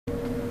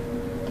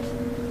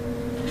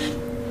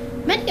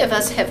many of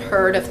us have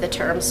heard of the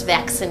terms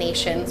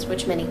vaccinations,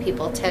 which many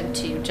people tend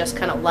to just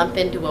kind of lump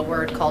into a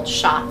word called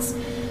shots.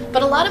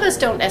 But a lot of us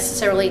don't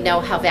necessarily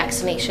know how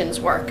vaccinations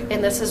work,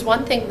 and this is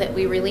one thing that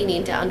we really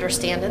need to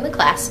understand in the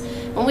class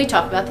when we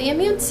talk about the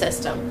immune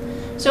system.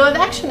 So a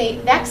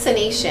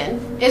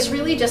vaccination is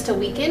really just a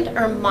weakened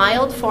or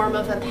mild form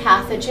of a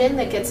pathogen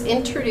that gets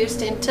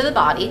introduced into the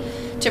body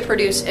to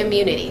produce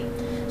immunity.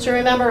 So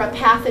remember, a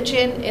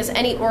pathogen is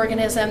any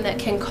organism that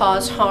can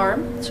cause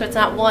harm. So it's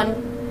not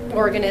one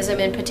organism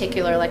in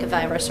particular, like a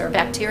virus or a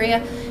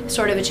bacteria, it's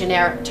sort of a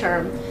generic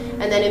term.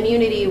 And then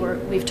immunity,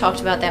 we've talked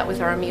about that with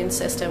our immune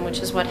system, which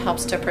is what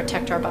helps to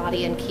protect our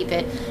body and keep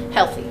it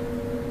healthy.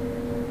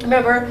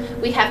 Remember,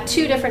 we have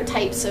two different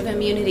types of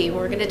immunity.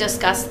 We're going to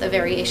discuss the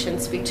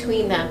variations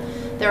between them.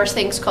 There are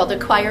things called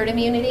acquired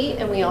immunity,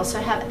 and we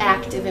also have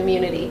active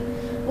immunity.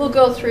 We'll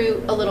go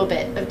through a little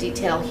bit of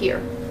detail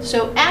here.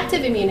 So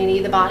active immunity,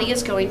 the body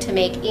is going to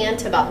make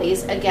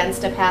antibodies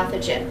against a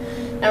pathogen.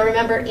 Now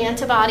remember,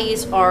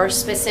 antibodies are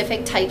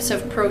specific types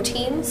of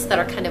proteins that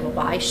are kind of a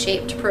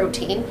Y-shaped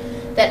protein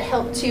that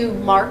help to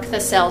mark the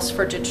cells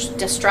for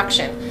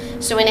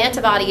destruction. So an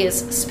antibody is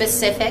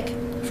specific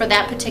for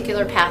that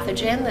particular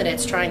pathogen that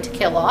it's trying to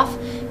kill off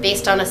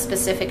based on a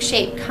specific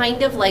shape,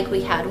 kind of like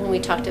we had when we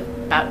talked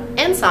about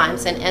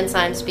enzymes, and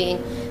enzymes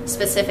being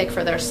specific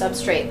for their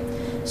substrate.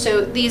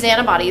 So these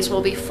antibodies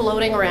will be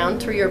floating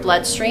around through your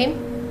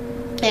bloodstream,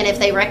 and if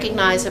they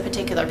recognize a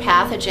particular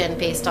pathogen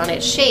based on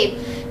its shape,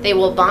 they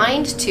will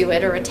bind to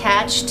it or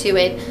attach to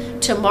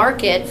it to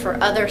mark it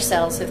for other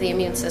cells of the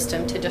immune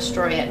system to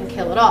destroy it and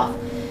kill it off.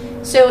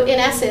 So in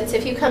essence,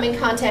 if you come in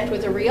contact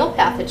with a real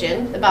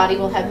pathogen, the body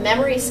will have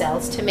memory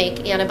cells to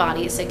make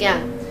antibodies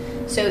again.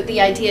 So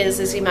the idea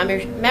is the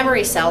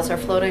memory cells are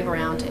floating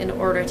around in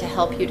order to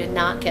help you to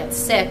not get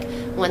sick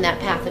when that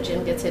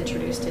pathogen gets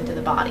introduced into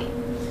the body.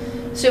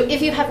 So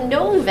if you have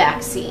no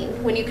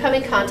vaccine, when you come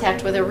in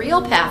contact with a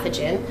real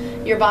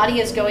pathogen, your body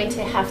is going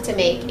to have to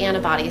make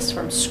antibodies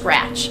from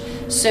scratch.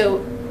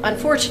 So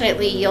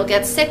unfortunately, you'll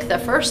get sick the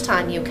first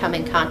time you come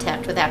in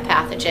contact with that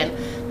pathogen,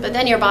 but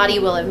then your body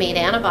will have made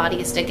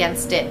antibodies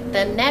against it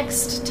the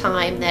next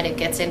time that it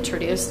gets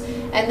introduced,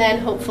 and then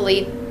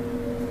hopefully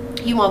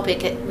we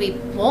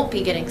won't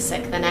be getting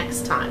sick the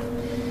next time.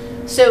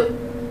 So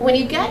when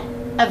you get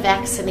a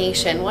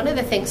vaccination, one of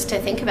the things to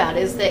think about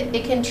is that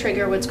it can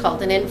trigger what's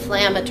called an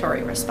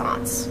inflammatory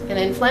response. An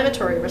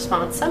inflammatory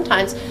response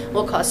sometimes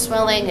will cause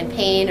swelling and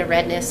pain and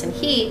redness and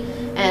heat,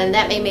 and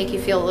that may make you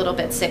feel a little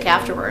bit sick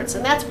afterwards.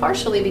 And that's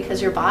partially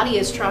because your body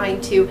is trying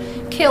to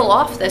kill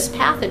off this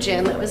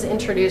pathogen that was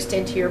introduced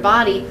into your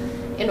body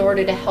in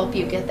order to help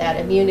you get that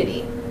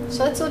immunity.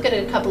 So let's look at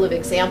a couple of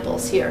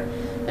examples here.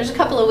 There's a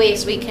couple of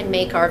ways we can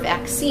make our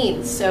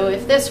vaccines. So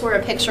if this were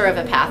a picture of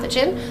a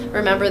pathogen,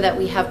 remember that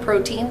we have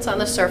proteins on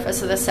the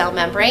surface of the cell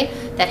membrane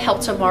that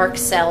help to mark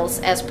cells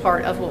as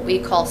part of what we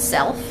call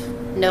self,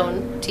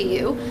 known to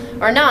you,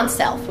 or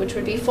non-self, which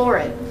would be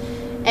foreign.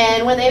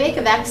 And when they make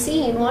a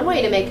vaccine, one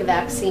way to make a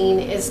vaccine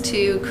is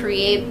to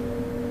create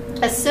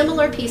a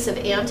similar piece of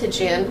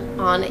antigen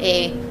on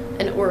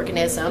an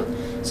organism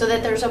so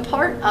that there's a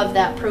part of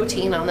that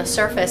protein on the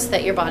surface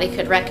that your body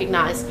could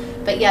recognize,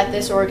 but yet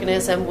this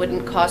organism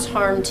wouldn't cause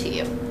harm to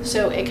you.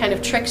 So it kind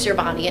of tricks your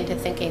body into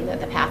thinking that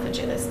the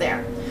pathogen is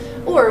there.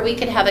 Or we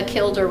could have a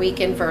killed or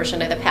weakened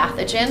version of the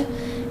pathogen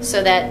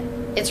so that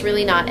it's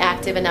really not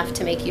active enough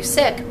to make you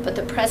sick, but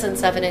the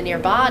presence of it in your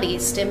body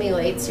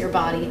stimulates your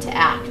body to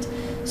act.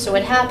 So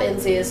what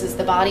happens is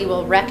the body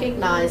will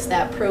recognize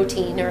that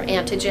protein or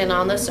antigen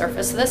on the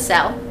surface of the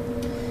cell.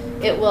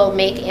 It will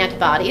make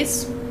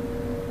antibodies.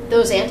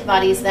 Those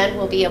antibodies then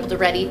will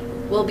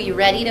be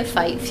ready to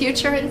fight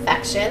future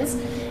infections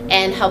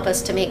and help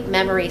us to make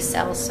memory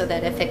cells so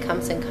that if it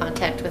comes in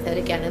contact with it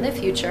again in the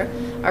future,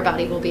 our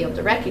body will be able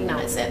to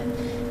recognize it.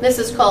 This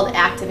is called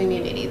active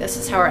immunity. This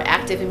is how our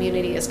active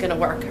immunity is going to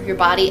work. Your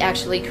body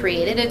actually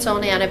created its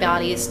own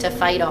antibodies to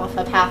fight off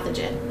a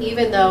pathogen,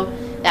 even though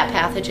that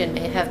pathogen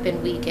may have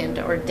been weakened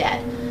or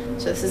dead.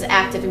 So this is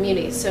active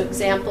immunity. So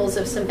examples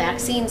of some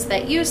vaccines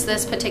that use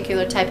this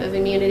particular type of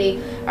immunity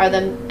are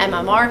the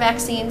MMR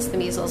vaccines, the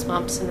measles,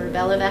 mumps, and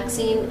rubella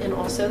vaccine, and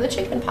also the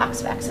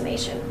chickenpox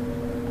vaccination.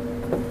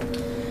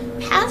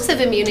 Passive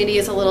immunity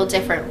is a little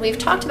different. We've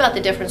talked about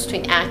the difference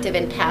between active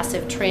and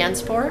passive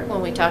transport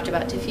when we talked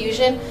about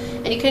diffusion,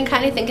 and you can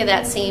kind of think of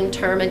that same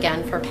term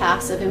again for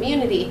passive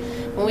immunity.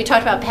 When we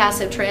talked about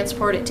passive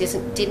transport, it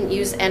didn't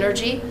use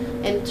energy.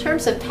 In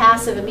terms of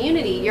passive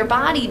immunity, your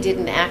body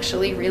didn't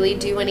actually really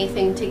do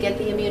anything to get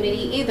the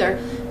immunity either,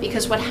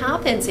 because what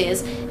happens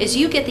is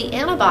you get the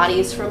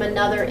antibodies from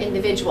another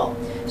individual.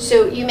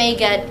 So you may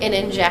get an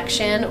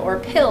injection or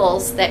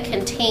pills that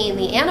contain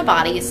the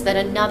antibodies that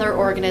another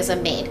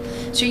organism made.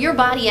 So your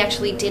body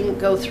actually didn't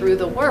go through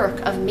the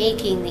work of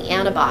making the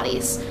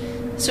antibodies.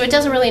 So it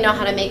doesn't really know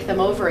how to make them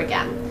over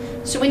again.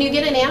 So when you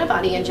get an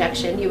antibody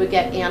injection, you would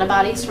get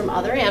antibodies from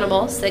other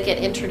animals that get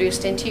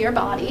introduced into your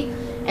body.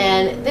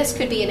 And this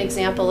could be an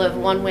example of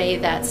one way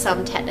that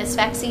some tetanus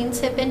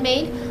vaccines have been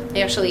made.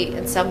 Actually,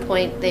 at some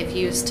point, they've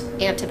used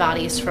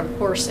antibodies from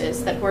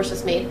horses that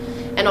horses made,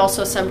 and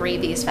also some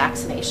rabies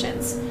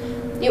vaccinations.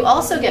 You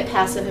also get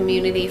passive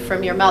immunity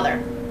from your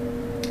mother.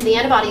 The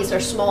antibodies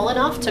are small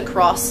enough to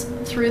cross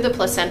through the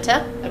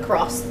placenta,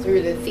 across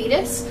through the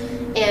fetus,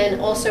 and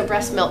also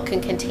breast milk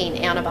can contain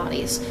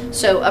antibodies.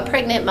 So a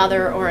pregnant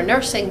mother or a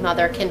nursing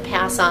mother can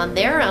pass on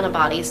their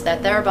antibodies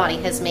that their body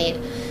has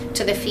made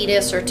to the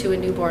fetus or to a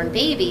newborn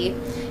baby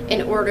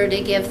in order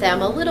to give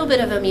them a little bit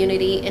of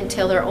immunity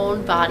until their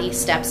own body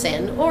steps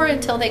in or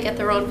until they get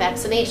their own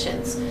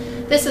vaccinations.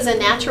 This is a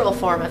natural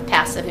form of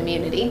passive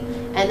immunity,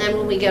 and then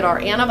when we get our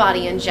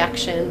antibody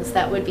injections,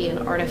 that would be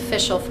an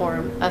artificial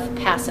form of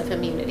passive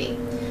immunity.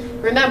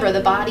 Remember, the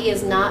body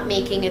is not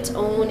making its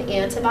own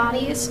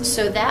antibodies,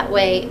 so that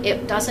way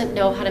it doesn't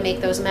know how to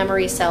make those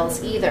memory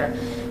cells either.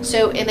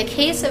 So in the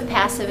case of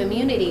passive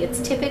immunity,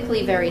 it's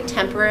typically very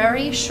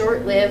temporary,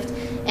 short-lived,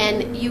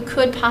 and you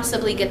could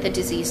possibly get the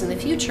disease in the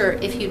future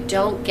if you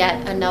don't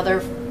get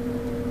another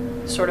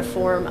sort of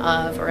form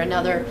of, or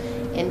another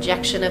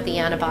injection of the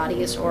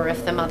antibodies, or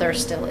if the mother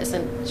still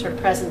isn't sort of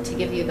present to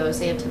give you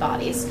those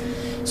antibodies.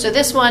 So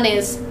this one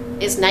is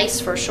nice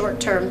for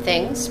short-term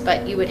things,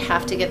 but you would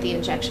have to get the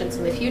injections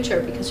in the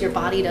future because your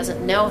body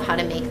doesn't know how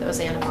to make those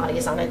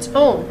antibodies on its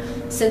own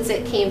since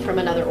it came from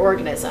another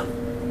organism.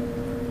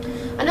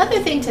 Another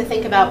thing to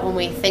think about when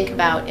we think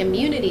about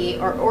immunity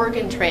are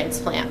organ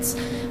transplants.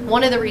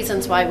 One of the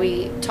reasons why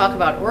we talk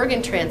about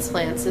organ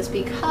transplants is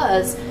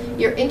because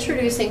you're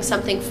introducing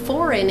something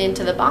foreign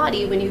into the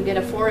body when you get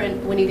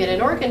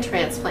an organ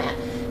transplant.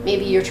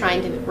 Maybe you're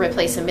trying to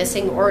replace a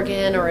missing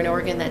organ or an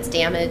organ that's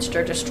damaged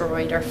or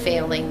destroyed or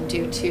failing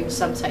due to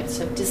some types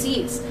of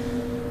disease.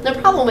 The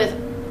problem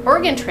with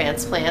organ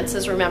transplants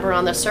is, remember,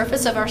 on the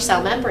surface of our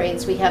cell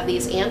membranes we have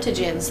these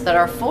antigens that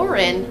are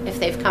foreign if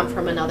they've come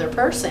from another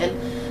person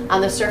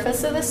on the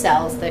surface of the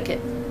cells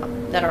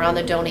that are on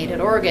the donated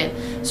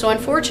organ. So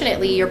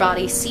unfortunately your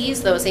body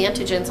sees those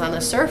antigens on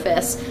the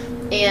surface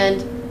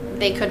and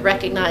they could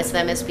recognize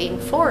them as being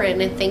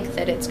foreign and think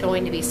that it's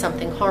going to be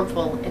something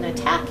harmful and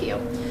attack you.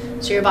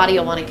 So your body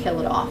will want to kill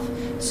it off.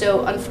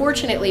 So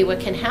unfortunately what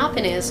can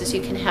happen is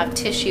you can have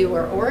tissue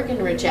or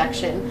organ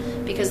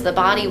rejection because the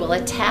body will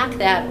attack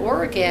that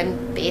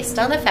organ based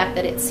on the fact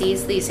that it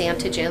sees these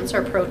antigens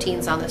or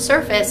proteins on the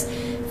surface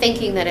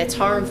thinking that it's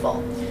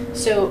harmful.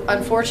 So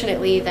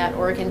unfortunately that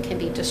organ can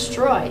be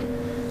destroyed.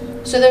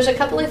 So there's a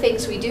couple of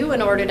things we do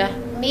in order to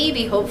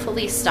maybe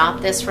hopefully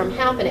stop this from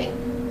happening.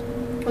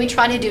 We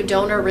try to do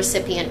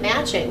donor-recipient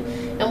matching,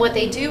 and what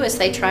they do is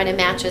they try to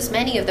match as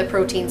many of the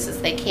proteins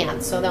as they can.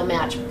 So they'll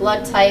match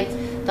blood type,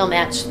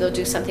 they'll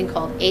do something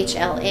called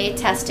HLA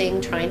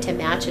testing, trying to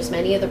match as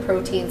many of the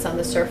proteins on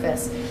the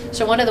surface.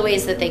 So one of the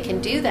ways that they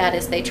can do that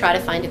is they try to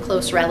find a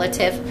close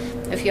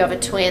relative. If you have a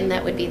twin,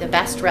 that would be the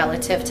best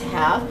relative to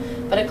have,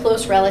 but a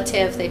close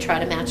relative, they try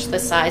to match the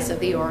size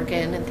of the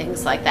organ and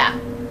things like that.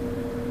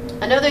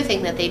 Another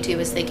thing that they do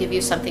is they give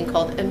you something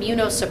called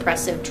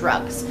immunosuppressive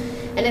drugs.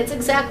 And it's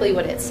exactly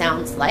what it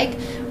sounds like.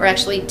 We're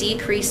actually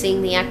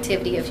decreasing the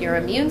activity of your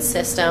immune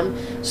system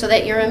so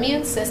that your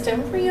immune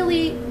system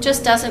really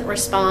just doesn't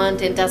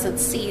respond and doesn't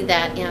see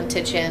that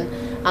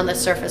antigen on the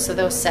surface of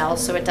those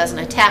cells, so it doesn't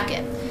attack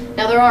it.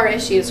 Now there are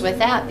issues with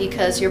that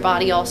because your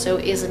body also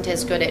isn't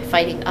as good at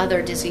fighting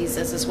other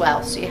diseases as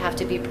well. So you have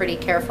to be pretty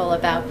careful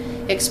about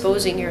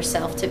exposing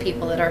yourself to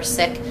people that are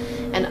sick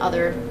and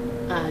other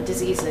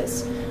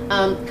diseases.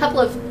 A couple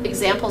of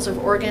examples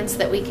of organs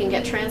that we can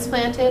get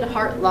transplanted: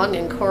 heart, lung,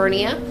 and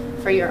cornea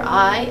for your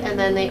eye, and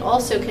then they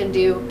also can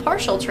do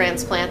partial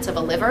transplants of a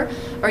liver,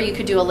 or you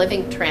could do a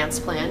living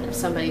transplant of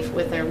somebody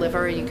with their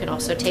liver. You can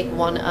also take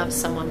one of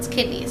someone's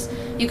kidneys.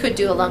 You could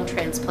do a lung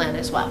transplant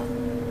as well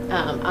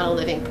on a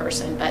living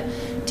person, but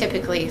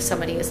typically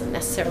somebody isn't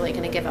necessarily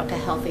going to give up a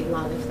healthy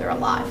lung if they're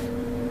alive.